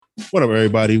What up,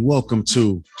 everybody? Welcome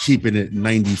to Keeping It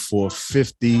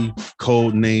 9450,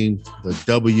 code name The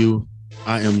W.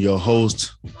 I am your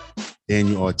host,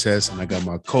 Daniel Artest, and I got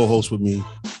my co-host with me,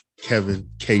 Kevin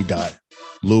K.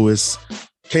 Lewis.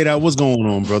 K. What's going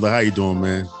on, brother? How you doing,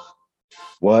 man?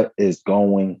 What is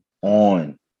going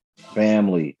on,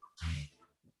 family?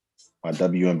 My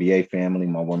WNBA family,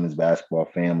 my women's basketball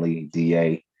family,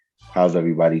 DA. How's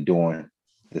everybody doing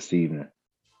this evening?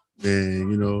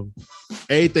 Man,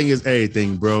 everything is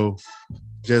everything, bro.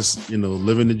 Just,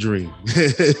 living the dream.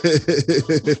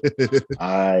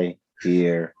 I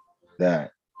hear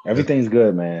that. Everything's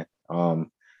good, man.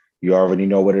 You already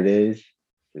know what it is.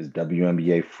 It's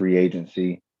WNBA free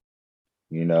agency,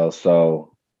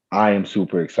 so I am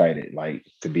super excited, like,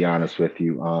 to be honest with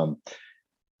you.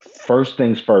 First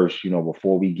things first,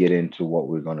 before we get into what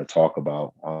we're going to talk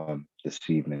about this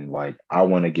evening, like, I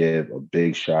want to give a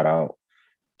big shout out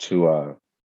to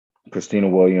Christina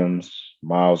Williams,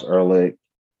 Miles Ehrlich,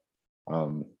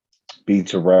 um, B.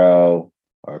 Terrell,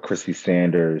 Chrissy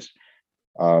Sanders.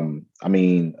 A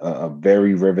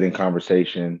very riveting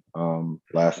conversation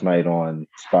last night on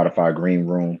Spotify Green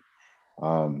Room.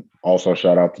 Also,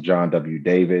 shout out to John W.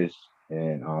 Davis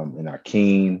and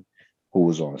Akeem, who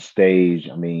was on stage.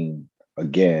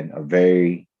 Again, a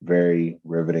very, very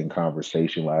riveting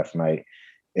conversation last night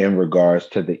in regards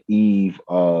to the eve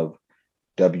of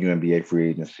WNBA free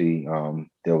agency.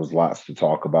 There was lots to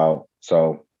talk about.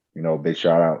 So, big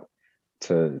shout out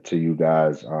to you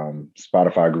guys.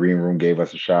 Spotify Green Room gave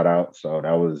us a shout out. So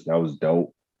that was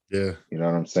dope. Yeah. You know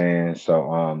what I'm saying?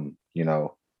 So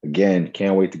again,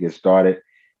 can't wait to get started.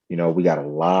 We got a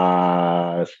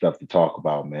lot of stuff to talk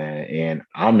about, man. And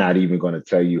I'm not even going to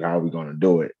tell you how we're going to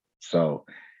do it. So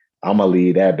I'm going to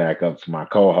leave that back up to my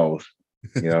co-host.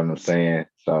 You know what I'm saying?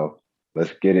 So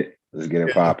let's get it. Let's get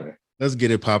it popping. Let's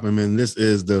get it popping, man. This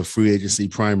is the free agency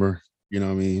primer.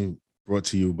 Brought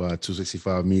to you by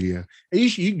 265 Media.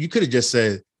 And you could have just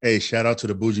said, hey, shout out to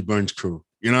the Bougie Bunch crew.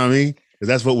 You know what I mean? Because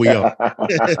that's what we are.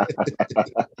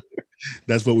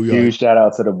 That's what we are. Huge shout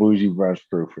out to the Bougie Brunch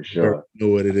crew for sure. You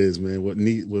know what it is, man. What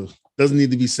doesn't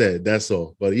need to be said. That's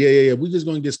all. But yeah. We're just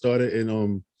gonna get started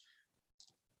and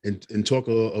talk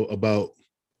about.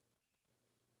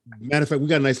 Matter of fact, we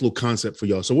got a nice little concept for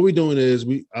y'all. So what we're doing is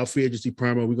our free agency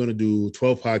primer. We're gonna do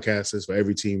 12 podcasts for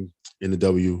every team in the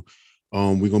W.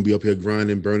 We're gonna be up here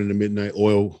grinding, burning the midnight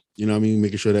oil. You know what I mean?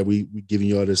 Making sure that we giving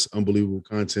y'all this unbelievable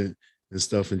content and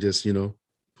stuff, and just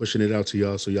pushing it out to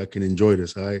y'all so y'all can enjoy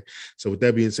this. All right. So with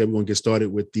that being said, we're gonna get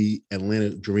started with the Atlanta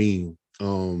Dream.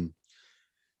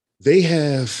 They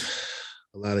have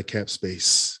a lot of cap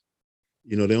space.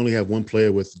 They only have one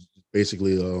player with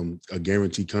basically a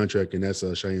guaranteed contract, and that's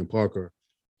Cheyenne Parker,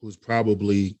 who's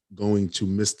probably going to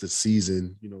miss the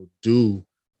season, due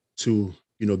to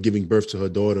giving birth to her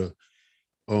daughter.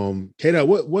 K-Dot,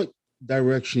 what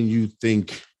direction you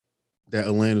think that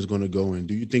Atlanta's going to go in?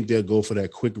 Do you think they'll go for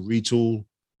that quick retool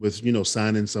with,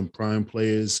 signing some prime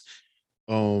players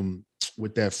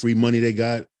with that free money they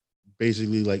got?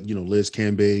 Basically, like, Liz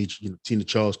Cambage, Tina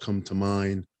Charles come to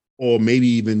mind, or maybe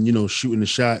even, shooting a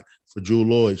shot for Jewel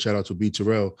Lloyd, shout out to B.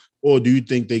 Terrell. Or do you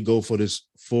think they go for this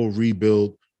full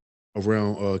rebuild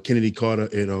around Kennedy Carter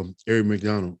and Eric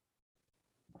McDonald?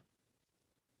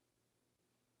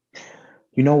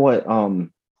 You know what?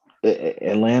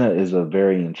 Atlanta is a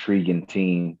very intriguing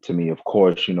team to me. Of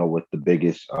course, with the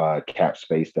biggest cap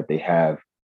space that they have.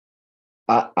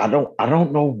 I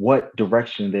don't know what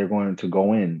direction they're going to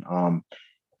go in.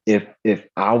 If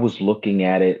I was looking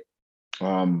at it,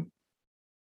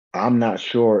 I'm not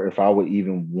sure if I would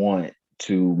even want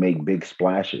to make big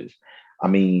splashes.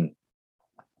 You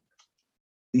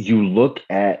look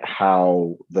at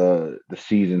how the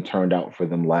season turned out for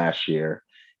them last year,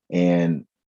 and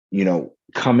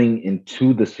coming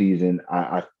into the season,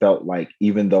 I felt like,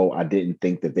 even though I didn't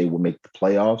think that they would make the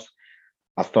playoffs,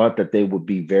 I thought that they would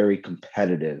be very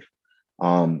competitive.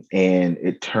 And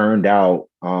it turned out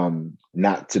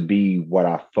not to be what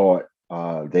I thought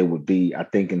they would be. I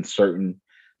think in certain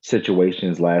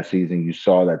situations last season, you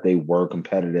saw that they were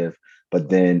competitive, but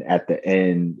then at the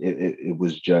end, it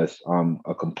was just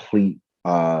a complete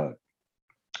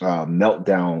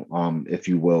meltdown, if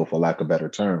you will, for lack of better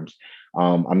terms.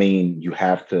 You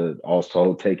have to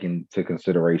also take into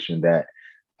consideration that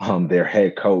their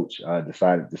head coach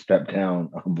decided to step down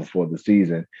before the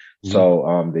season. Mm-hmm.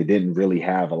 So they didn't really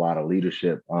have a lot of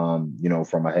leadership, from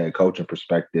a head coaching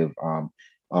perspective,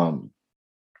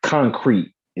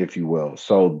 concrete, if you will.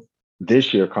 So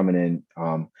this year coming in,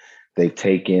 they've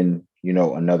taken,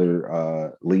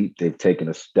 another leap. They've taken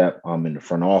a step in the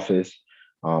front office.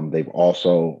 They've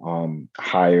also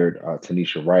hired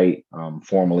Tanisha Wright,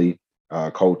 formerly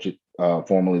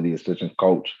the assistant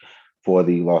coach for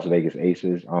the Las Vegas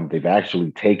Aces. They've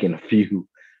actually taken a few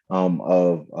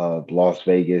of Las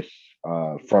Vegas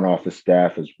front office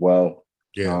staff as well.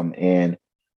 Yeah. And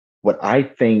what I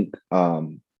think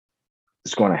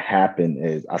is going to happen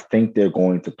is I think they're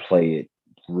going to play it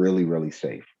really, really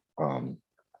safe. Um,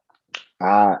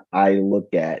 I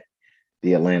look at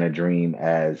the Atlanta Dream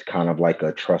as kind of like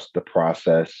a trust the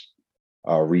process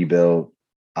rebuild.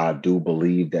 I do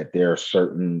believe that there are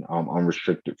certain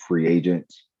unrestricted free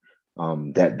agents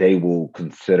that they will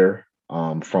consider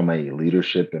from a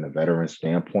leadership and a veteran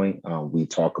standpoint. We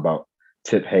talk about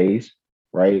Tip Hayes,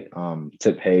 right?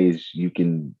 Tip Hayes, you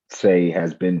can say,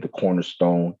 has been the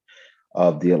cornerstone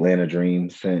of the Atlanta Dream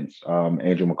since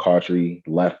Andrew McCarthy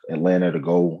left Atlanta to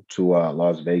go to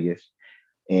Las Vegas.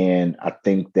 And I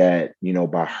think that,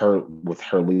 by her, with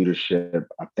her leadership,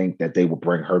 I think that they will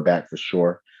bring her back for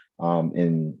sure,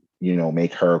 and,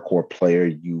 make her a core player.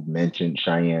 You mentioned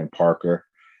Cheyenne Parker,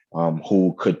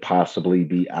 who could possibly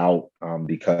be out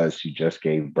because she just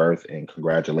gave birth. And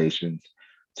congratulations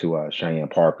to Cheyenne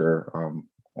Parker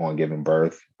on giving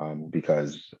birth,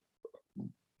 because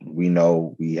we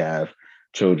know we have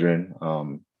children.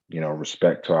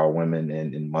 Respect to our women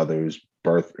and mothers.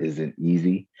 Birth isn't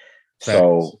easy. Facts.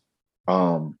 So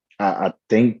I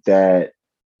think that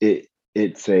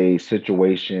it's a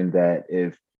situation that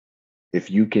if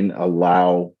you can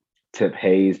allow Tip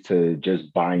Hayes to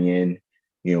just buy in,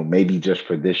 maybe just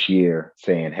for this year,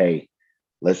 saying, hey,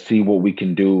 let's see what we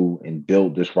can do and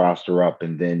build this roster up.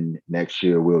 And then next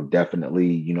year we'll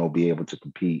definitely, be able to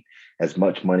compete. As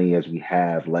much money as we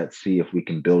have, let's see if we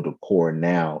can build a core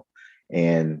now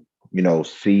and,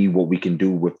 see what we can do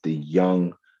with the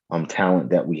young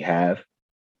talent that we have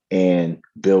and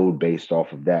build based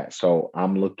off of that. So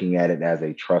I'm looking at it as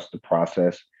a trust the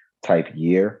process type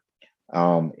year.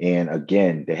 And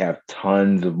again, they have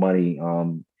tons of money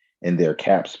in their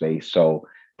cap space. So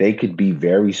they could be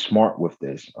very smart with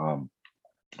this.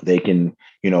 They can,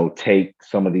 take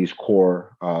some of these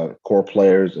core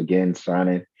players, again,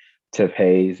 signing Tiff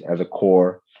Hayes as a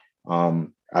core.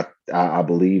 I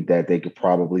believe that they could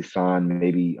probably sign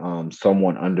maybe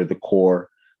someone under the core,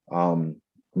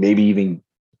 maybe even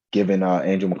giving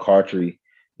Andrew McCarthy,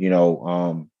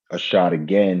 a shot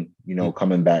again, Mm.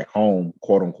 coming back home,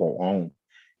 quote unquote home,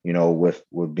 with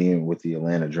being with the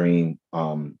Atlanta Dream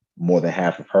more than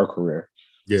half of her career.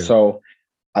 Yeah. So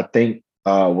I think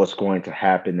what's going to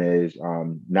happen is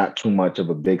not too much of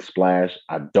a big splash.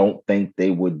 I don't think they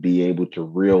would be able to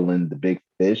reel in the big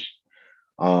fish,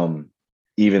 um,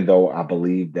 even though I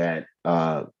believe that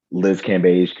Liz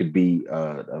Cambage could be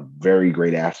a very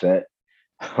great asset.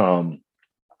 Um,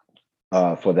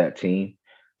 for that team.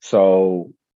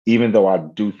 So even though I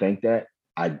do think that,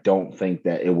 I don't think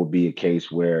that it will be a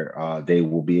case where they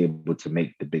will be able to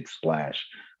make the big splash.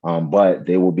 But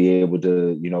they will be able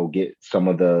to, get some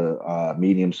of the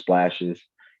medium splashes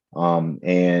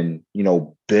and,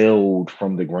 build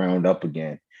from the ground up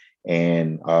again.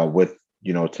 And with,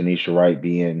 Tanisha Wright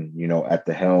being, at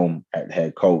the helm at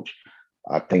head coach,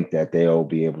 I think that they'll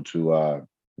be able to,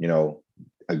 you know,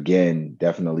 again,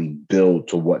 definitely build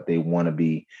to what they want to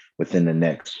be within the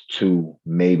next 2,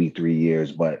 maybe 3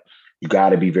 years. But you got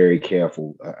to be very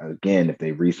careful. Again, if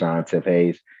they re-sign Tiff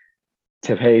Hayes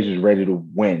is ready to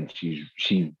win.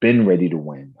 She's been ready to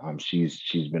win.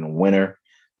 She's been a winner,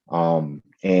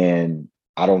 and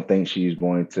I don't think she's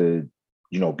going to,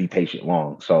 be patient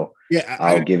long. So Yeah.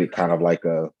 I'll give it kind of like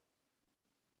a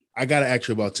I got to ask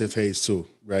you about Tiff Hayes too,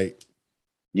 right?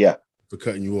 yeah. For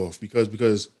cutting you off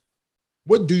because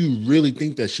what do you really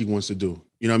think that she wants to do?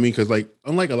 You know what I mean? Because like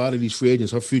unlike a lot of these free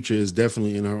agents, her future is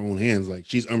definitely in her own hands. Like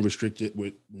she's unrestricted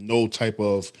with no type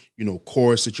of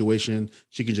core situation.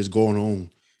 She can just go on her own.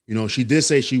 She did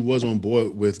say she was on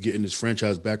board with getting this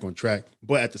franchise back on track,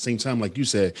 but at the same time, like you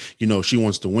said, she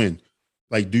wants to win.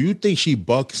 Like, do you think she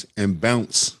bucks and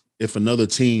bounce if another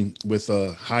team with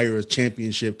a higher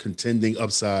championship contending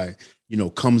upside,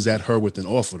 comes at her with an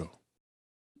offer though?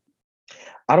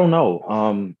 I don't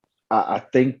know. I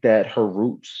think that her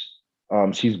roots,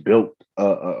 she's built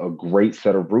a great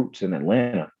set of roots in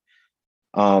Atlanta.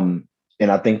 Um,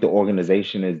 and I think the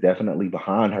organization is definitely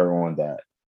behind her on that.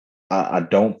 I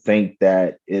don't think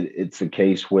that it's a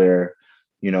case where,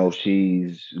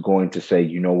 she's going to say,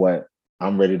 you know what,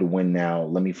 I'm ready to win now.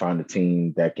 Let me find a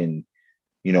team that can,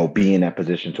 be in that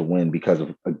position to win. Because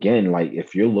of, again, like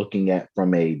if you're looking at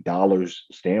from a dollars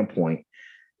standpoint,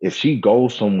 if she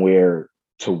goes somewhere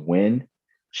to win,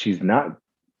 she's not,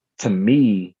 to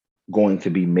me, going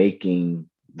to be making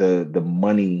the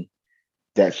money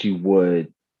that she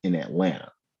would in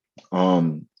Atlanta.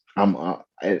 I'm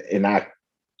and I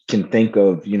can think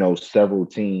of several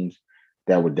teams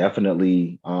that would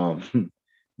definitely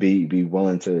be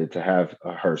willing to have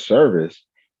her service.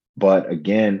 But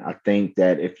again, I think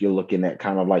that if you're looking at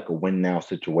kind of like a win now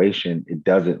situation, it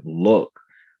doesn't look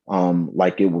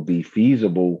like it would be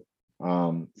feasible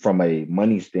from a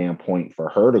money standpoint for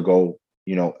her to go,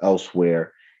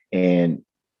 elsewhere and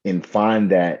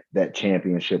find that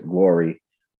championship glory.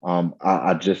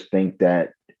 I just think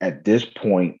that at this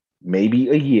point, maybe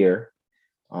a year,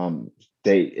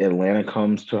 they Atlanta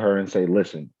comes to her and say,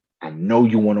 "Listen, I know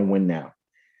you want to win now,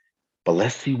 but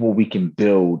let's see what we can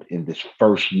build in this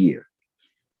first year.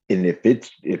 And if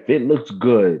it looks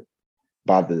good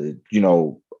by the,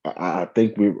 I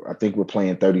think we're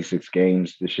playing 36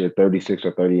 games this year, 36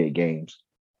 or 38 games.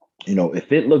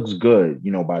 If it looks good,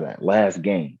 by that last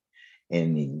game,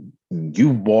 and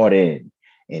you bought in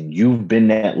and you've been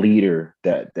that leader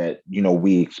that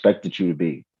we expected you to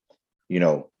be, you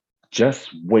know, just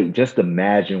wait, just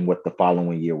imagine what the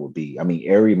following year will be. I mean,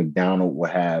 Ari McDonald will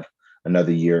have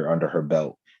another year under her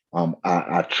belt.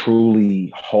 I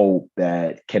truly hope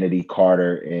that Kennedy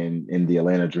Carter and the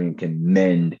Atlanta Dream can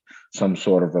mend some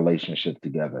sort of relationship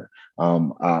together.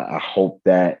 I hope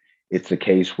that it's a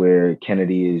case where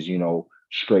Kennedy is,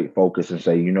 straight focused and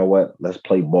say, you know what, let's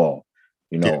play ball.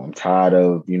 Yeah. I'm tired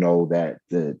of, that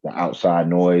the outside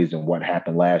noise and what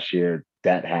happened last year.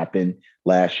 That happened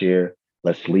last year.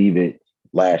 Let's leave it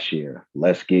last year.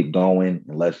 Let's get going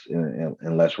and let's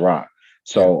rock. Yeah.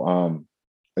 So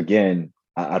again,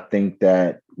 I think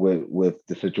that with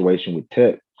the situation with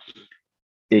Tip,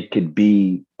 it could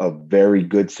be a very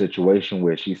good situation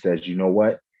where she says, you know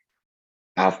what,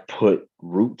 I've put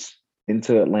roots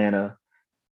into Atlanta.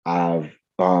 I've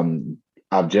um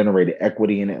I've generated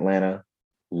equity in Atlanta.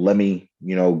 Let me,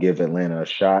 give Atlanta a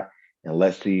shot and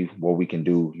let's see what we can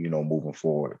do, moving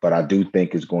forward. But I do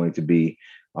think it's going to be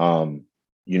one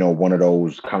of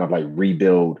those kind of like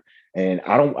rebuild. And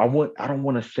I don't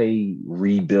want to say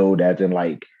rebuild as in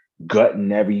like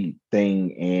gutting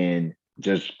everything and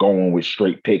just going with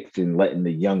straight picks and letting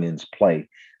the youngins play.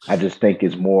 I just think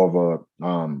it's more of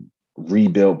a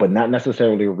rebuild, but not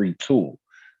necessarily a retool.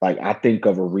 Like I think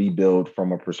of a rebuild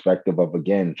from a perspective of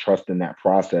again trusting that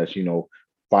process.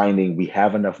 Finding we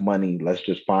have enough money. Let's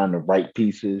just find the right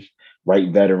pieces, right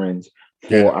veterans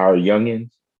Yeah. for our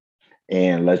youngins,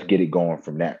 and let's get it going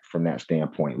from that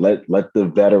standpoint. Let the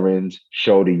veterans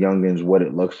show the youngins what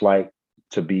it looks like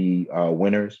to be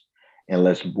winners, and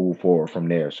let's move forward from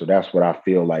there. So that's what I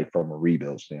feel like from a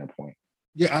rebuild standpoint.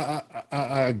 Yeah,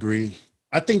 I agree.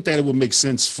 I think that it would make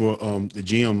sense for the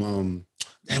GM and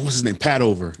what's his name, Pat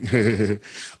Over, the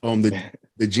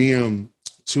GM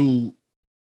to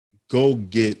go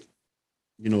get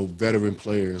veteran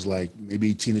players like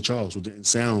maybe Tina Charles, who didn't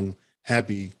sound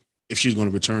happy if she's going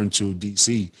to return to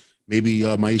DC. Maybe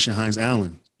Maisha Hines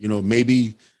Allen.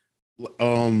 Maybe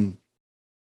um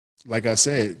like I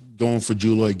said, going for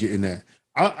Julia, getting that.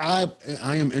 I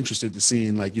am interested to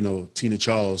seeing like Tina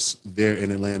Charles there in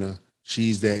Atlanta. She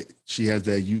has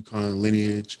that Yukon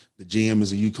lineage. The GM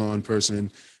is a Yukon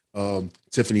person.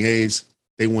 Tiffany Hayes,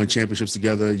 they won championships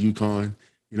together. Yukon,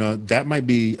 that might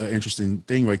be an interesting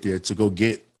thing right there to go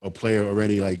get a player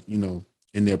already like in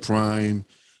their prime.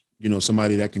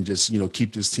 Somebody that can just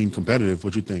keep this team competitive.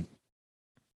 What you think?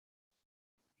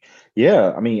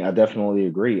 Yeah, I mean, I definitely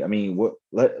agree. I mean,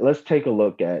 let's take a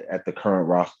look at the current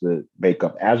roster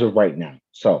makeup as of right now.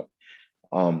 So,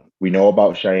 we know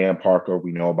about Cheyenne Parker,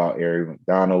 we know about Ari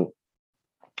McDonald,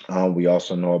 we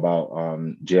also know about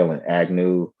Jalen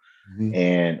Agnew Mhm.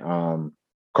 and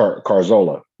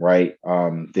Carzola, right?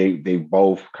 They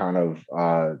both kind of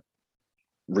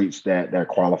reached that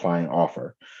qualifying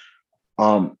offer.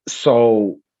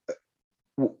 So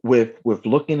with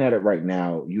looking at it right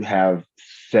now, you have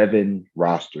 7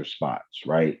 roster spots,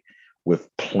 right? With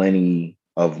plenty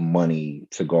of money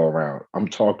to go around. I'm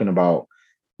talking about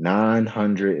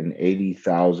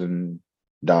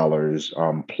 $980,000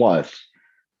 plus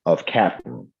of cap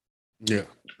room. Yeah.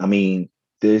 I mean,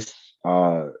 this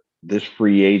uh this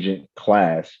free agent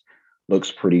class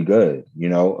looks pretty good.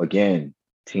 Again,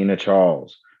 Tina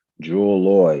Charles, Jewel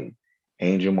Lloyd,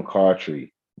 Angel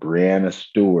McCartry, Brianna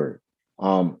Stewart.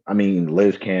 I mean,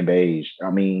 Liz Cambage. I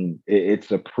mean,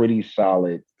 it's a pretty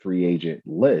solid free agent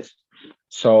list.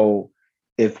 So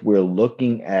if we're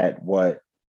looking at what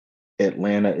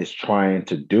Atlanta is trying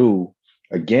to do,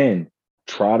 again,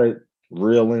 try to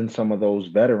reel in some of those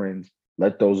veterans,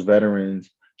 let those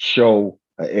veterans show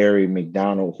a Ari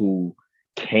McDonald who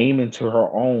came into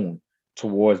her own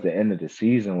towards the end of the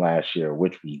season last year,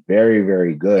 which was very,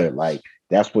 very good. Like Facts.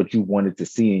 that's what you wanted to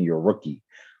see in your rookie.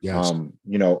 Yes.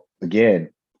 Again,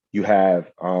 you have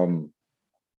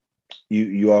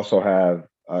you also have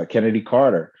Kennedy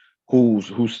Carter,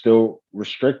 who's still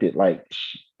restricted. Like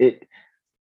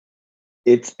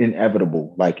it's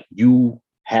inevitable. Like you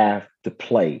have to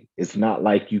play. It's not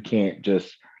like you can't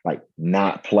just like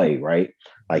not play, right?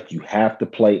 Like you have to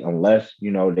play unless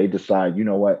they decide,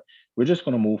 what, we're just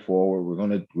gonna move forward.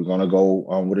 We're gonna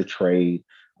go with a trade.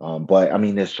 But I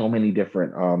mean, there's so many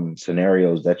different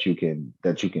scenarios that you can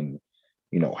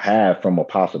have from a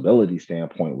possibility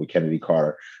standpoint with Kennedy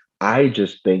Carter. I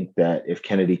just think that if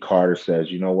Kennedy Carter says,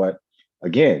 what,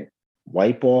 again,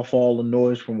 wipe off all the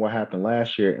noise from what happened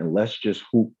last year and let's just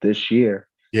hoop this year,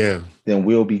 Yeah. then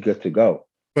we'll be good to go.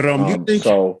 But you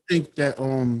So think that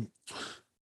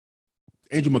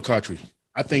Angel McCoughtry,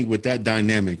 I think with that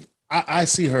dynamic, I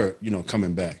see her,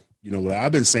 coming back.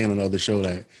 I've been saying on the other show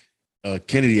that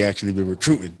Kennedy actually been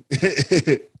recruiting,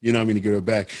 to get her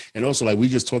back. And also, like we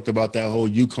just talked about that whole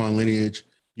UConn lineage,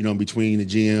 between the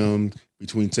GM,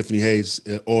 between Tiffany Hayes,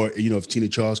 or, if Tina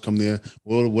Charles come there.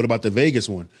 Well, what about the Vegas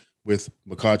one with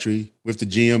McCoughtry, with the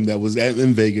GM that was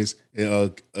in Vegas,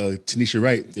 Tanisha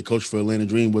Wright, the coach for Atlanta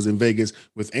Dream, was in Vegas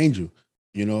with Angel.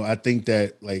 I think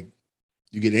that, like,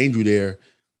 you get Angel there,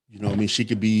 she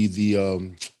could be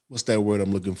the what's that word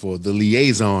I'm looking for? The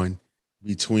liaison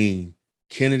between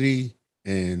Kennedy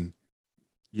and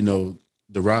the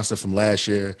roster from last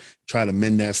year, try to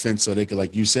mend that fence so they could,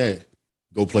 like you said,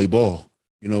 go play ball.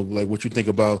 Like what you think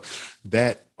about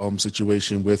that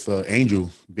situation with Angel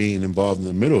being involved in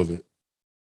the middle of it.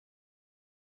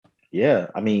 yeah,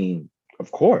 I mean,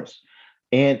 of course.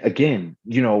 And again,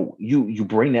 you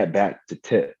bring that back to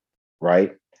Tip,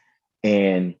 right?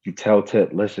 And you tell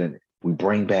Tip, listen, we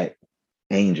bring back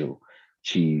Angel.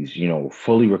 She's,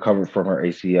 fully recovered from her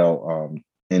ACL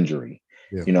injury.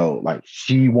 Yeah, Like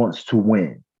she wants to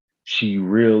win. She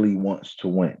really wants to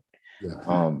win. yeah,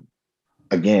 Um,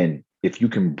 Again, if you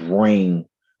can bring,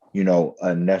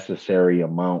 a necessary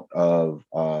amount of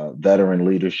veteran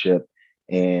leadership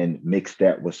and mix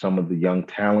that with some of the young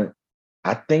talent,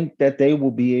 I think that they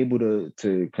will be able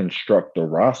to construct a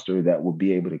roster that will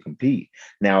be able to compete.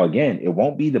 Now, again, it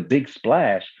won't be the big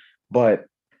splash, but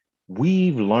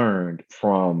we've learned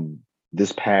from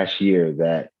this past year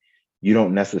that you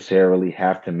don't necessarily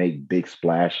have to make big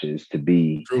splashes to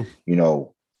be, true.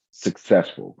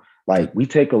 successful. Like we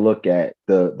take a look at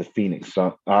the Phoenix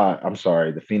Sun, I'm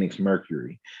sorry, the Phoenix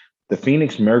Mercury. The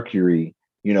Phoenix Mercury,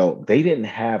 they didn't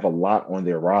have a lot on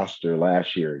their roster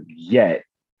last year, yet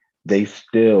they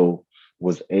still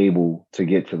was able to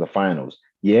get to the finals.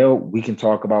 Yeah, we can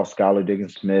talk about Skylar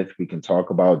Diggins Smith, we can talk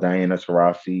about Diana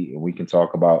Taurasi, and we can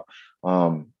talk about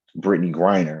Brittany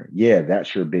Griner. Yeah,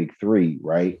 that's your big three,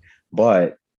 right?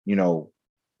 But you know,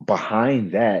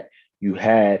 behind that, you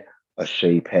had a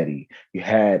Shea Petty, you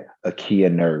had a Kia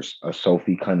Nurse, a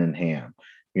Sophie Cunningham,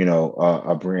 a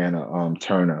Brianna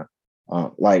Turner.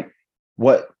 Like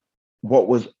what what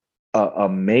was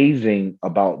amazing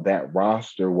about that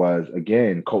roster was,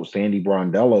 again, Coach Sandy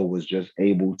Brondello was just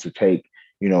able to take,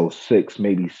 six,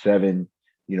 maybe seven,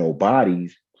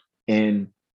 bodies, and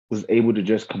was able to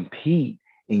just compete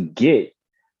and get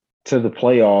to the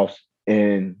playoffs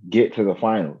and get to the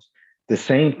finals. The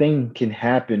same thing can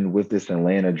happen with this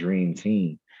Atlanta Dream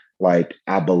team. Like,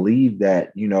 I believe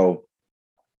that, you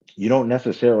don't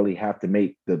necessarily have to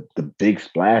make the big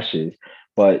splashes,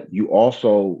 but you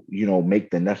also,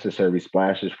 make the necessary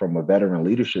splashes from a veteran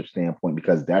leadership standpoint,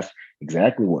 because that's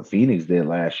exactly what Phoenix did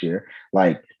last year.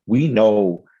 Like, we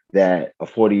know that a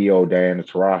 40-year-old Diana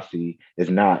Taurasi is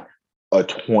not a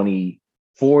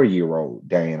 24-year-old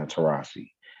Diana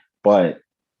Taurasi. But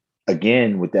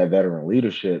again, with that veteran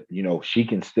leadership, she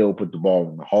can still put the ball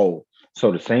in the hole.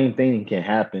 So the same thing can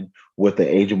happen with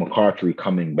the Age of McCarthy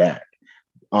coming back.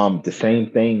 The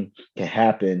same thing can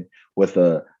happen with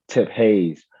a Tip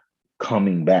Hayes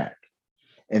coming back.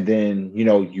 And then,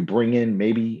 you bring in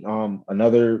maybe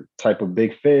another type of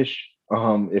big fish.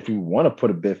 If you want to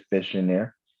put a big fish in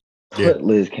there, Yeah, put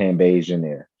Liz Cambage in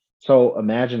there. So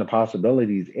imagine the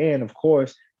possibilities. And of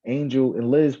course, Angel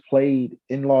and Liz played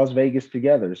in Las Vegas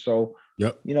together. So,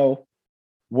 yep, you know,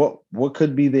 what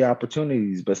could be the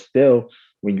opportunities? But still,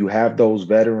 when you have those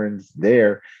veterans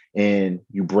there and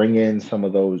you bring in some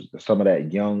of that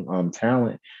young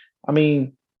talent, I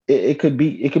mean, it could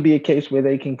be a case where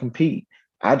they can compete.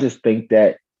 I just think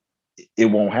that it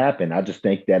won't happen. I just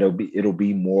think that it'll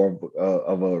be more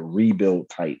of a rebuild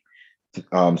type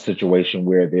situation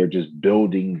where they're just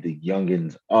building the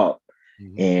youngins up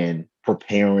hmm and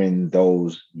preparing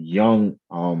those young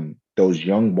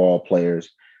ball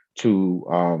players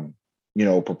to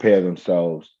prepare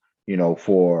themselves,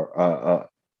 for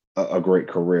a great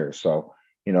career. So,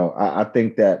 I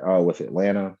think that with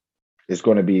Atlanta, it's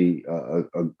going to be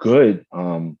a good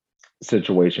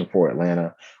situation for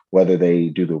Atlanta, whether they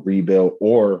do the rebuild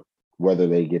or whether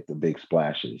they get the big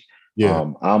splashes.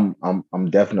 Yeah, I'm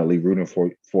definitely rooting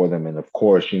for them, and of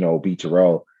course, B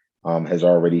Terrell has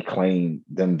already claimed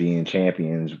them being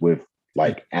champions with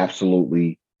like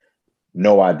absolutely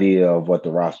no idea of what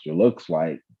the roster looks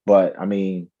like. But I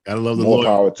mean, gotta love the more loyal,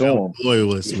 power to gotta love him. the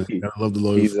loyalists, man. Gotta love the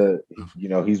loyal He's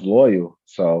fans. he's loyal.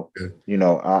 So,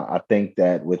 Yeah. I think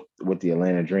that with the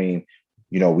Atlanta Dream,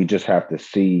 we just have to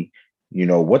see,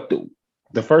 what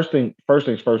the first things first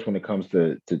when it comes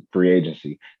to free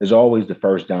agency is always the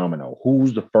first domino.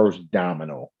 Who's the first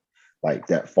domino like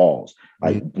that falls?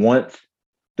 Mhm. Like once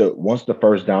the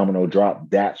first domino drop,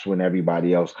 that's when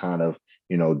everybody else kind of,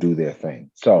 do their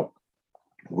thing. So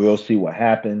we'll see what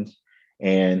happens.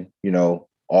 And,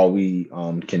 all we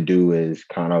can do is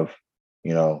kind of,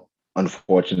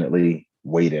 unfortunately,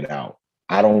 wait it out.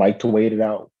 I don't like to wait it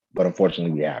out, but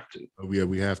unfortunately, we have to. Yeah,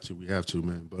 we have to,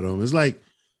 man. But it's like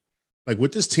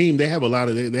with this team, they have a lot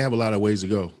of they have a lot of ways to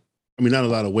go. I mean, not a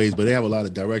lot of ways, but they have a lot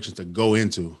of directions to go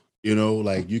into.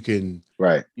 Like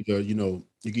Right. you can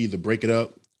either break it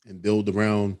up and build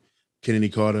around Kennedy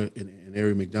Carter and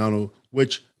Ari McDonald,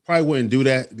 which probably wouldn't do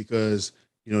that because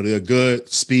they're good,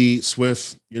 speed,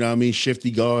 swift, what I mean,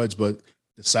 shifty guards, but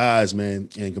the size, man,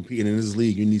 and competing in this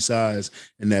league, you need size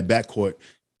in that backcourt.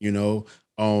 You know,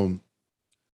 um,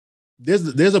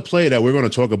 there's a play that we're going to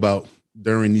talk about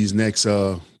during these next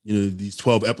these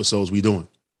 12 episodes we doing,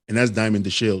 and that's Diamond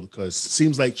DeShield because it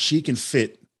seems like she can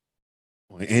fit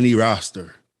on any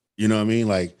roster. You know what I mean?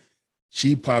 Like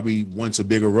she probably wants a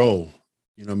bigger role.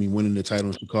 You know what I mean? Winning the title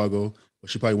in Chicago, but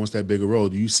she probably wants that bigger role.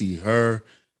 Do you see her?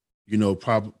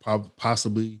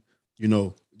 Possibly,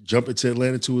 jump into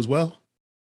Atlanta too as well.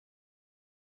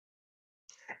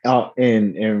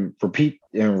 And repeat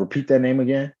that name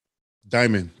again.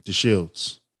 Diamond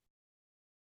DeShields.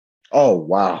 Oh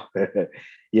wow.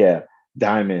 Yeah,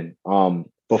 Diamond.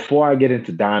 Before I get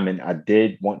into Diamond, I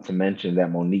did want to mention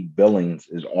that Monique Billings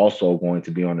is also going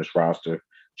to be on this roster.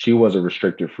 She was a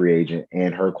restricted free agent,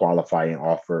 and her qualifying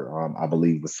offer, I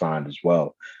believe, was signed as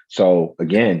well. So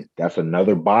again, that's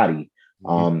another body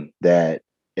Mhm. that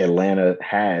Atlanta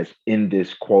has in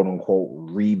this quote unquote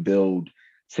rebuild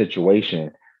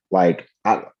situation. Like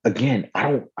I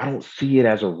don't see it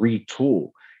as a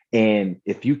retool. And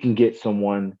if you can get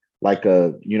someone like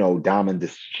a Diamond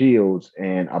Shields,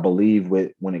 and I believe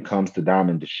when it comes to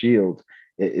Diamond Shields,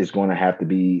 it is going to have to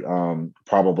be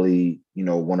probably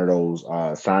one of those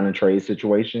sign and trade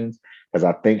situations because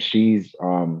I think she's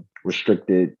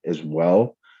restricted as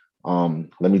well.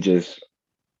 Let me just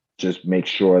make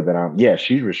sure that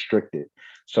she's restricted.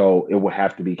 So it will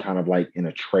have to be kind of like in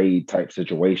a trade type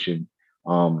situation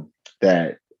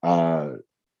that that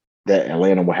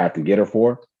Atlanta will have to get her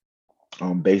for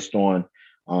based on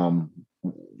um,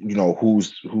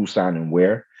 who's signing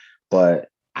where. But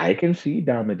I can see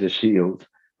Diamond Shields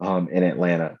in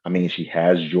Atlanta. I mean, she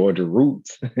has Georgia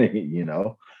roots,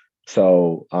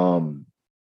 So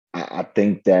I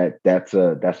think that that's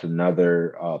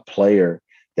another player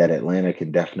that Atlanta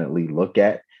can definitely look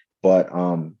at. But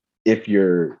if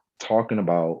you're talking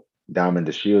about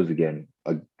Diamond Shields again,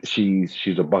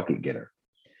 she's a bucket getter.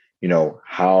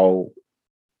 How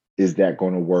is that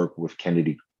going to work with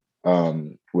Kennedy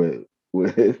with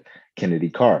Kennedy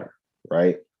Carter,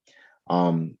 right?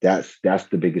 That's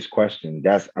the biggest question.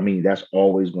 That's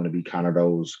always going to be kind of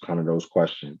those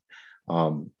questions.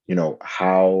 How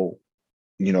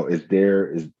is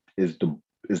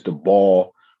the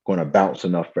ball going to bounce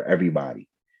enough for everybody?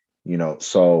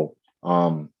 So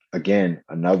again,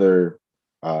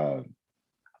 uh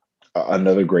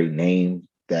another great name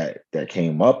that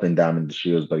came up in Diamond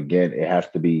Shields, but again, it has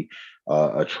to be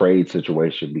a trade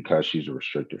situation because she's a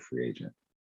restricted free agent.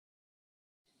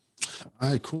 All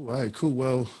right, cool. All right, cool.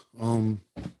 Well, with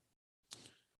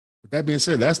that being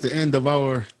said, that's the end of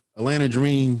our Atlanta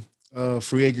Dream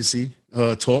free agency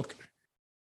talk.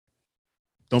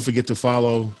 Don't forget to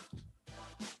follow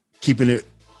Keeping It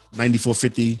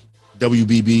 9450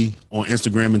 WBB on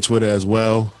Instagram and Twitter as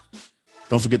well.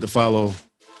 Don't forget to follow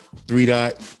 3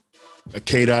 Dot,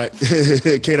 K Dot.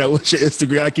 K Dot, what's your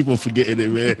Instagram? I keep on forgetting it,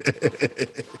 man.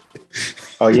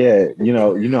 Oh yeah,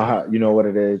 what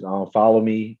it is. Follow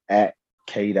me at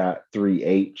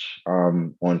K.3H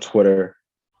on Twitter,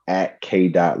 at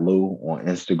K.Lou on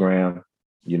Instagram.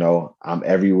 I'm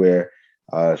everywhere.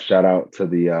 Shout out to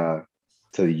the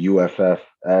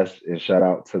UFFS and shout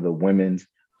out to the Women's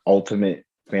Ultimate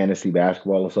Fantasy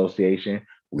Basketball Association.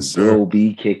 We Yes, sir. will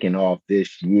be kicking off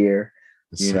this year.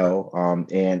 Yes, sir.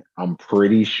 And I'm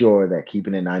pretty sure that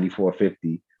keeping it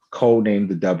 9450, codenamed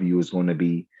the W, is going to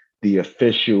be the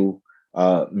official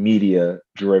media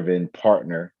driven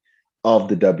partner of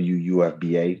the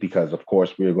WUFBA, because of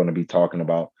course we're going to be talking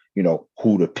about,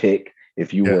 who to pick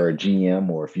if you Yeah. were a GM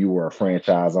or if you were a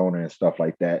franchise owner and stuff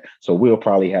like that. So we'll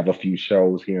probably have a few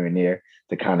shows here and there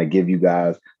to kind of give you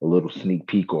guys a little sneak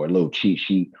peek or a little cheat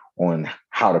sheet on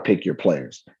how to pick your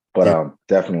players. But Yeah.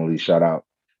 definitely shout out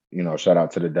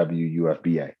to the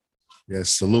WUFBA. Yes,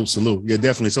 salute. Yeah,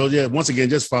 definitely. So yeah, once again,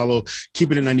 just follow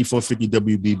Keep It at 9450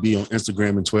 WBB on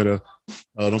Instagram and Twitter.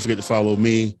 Don't forget to follow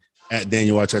me at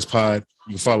Daniel Artest Pod.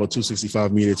 You can follow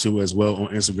 265 Media too as well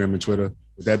on Instagram and Twitter.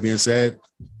 With that being said,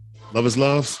 love is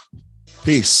love.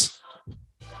 Peace.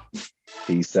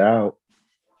 Peace out.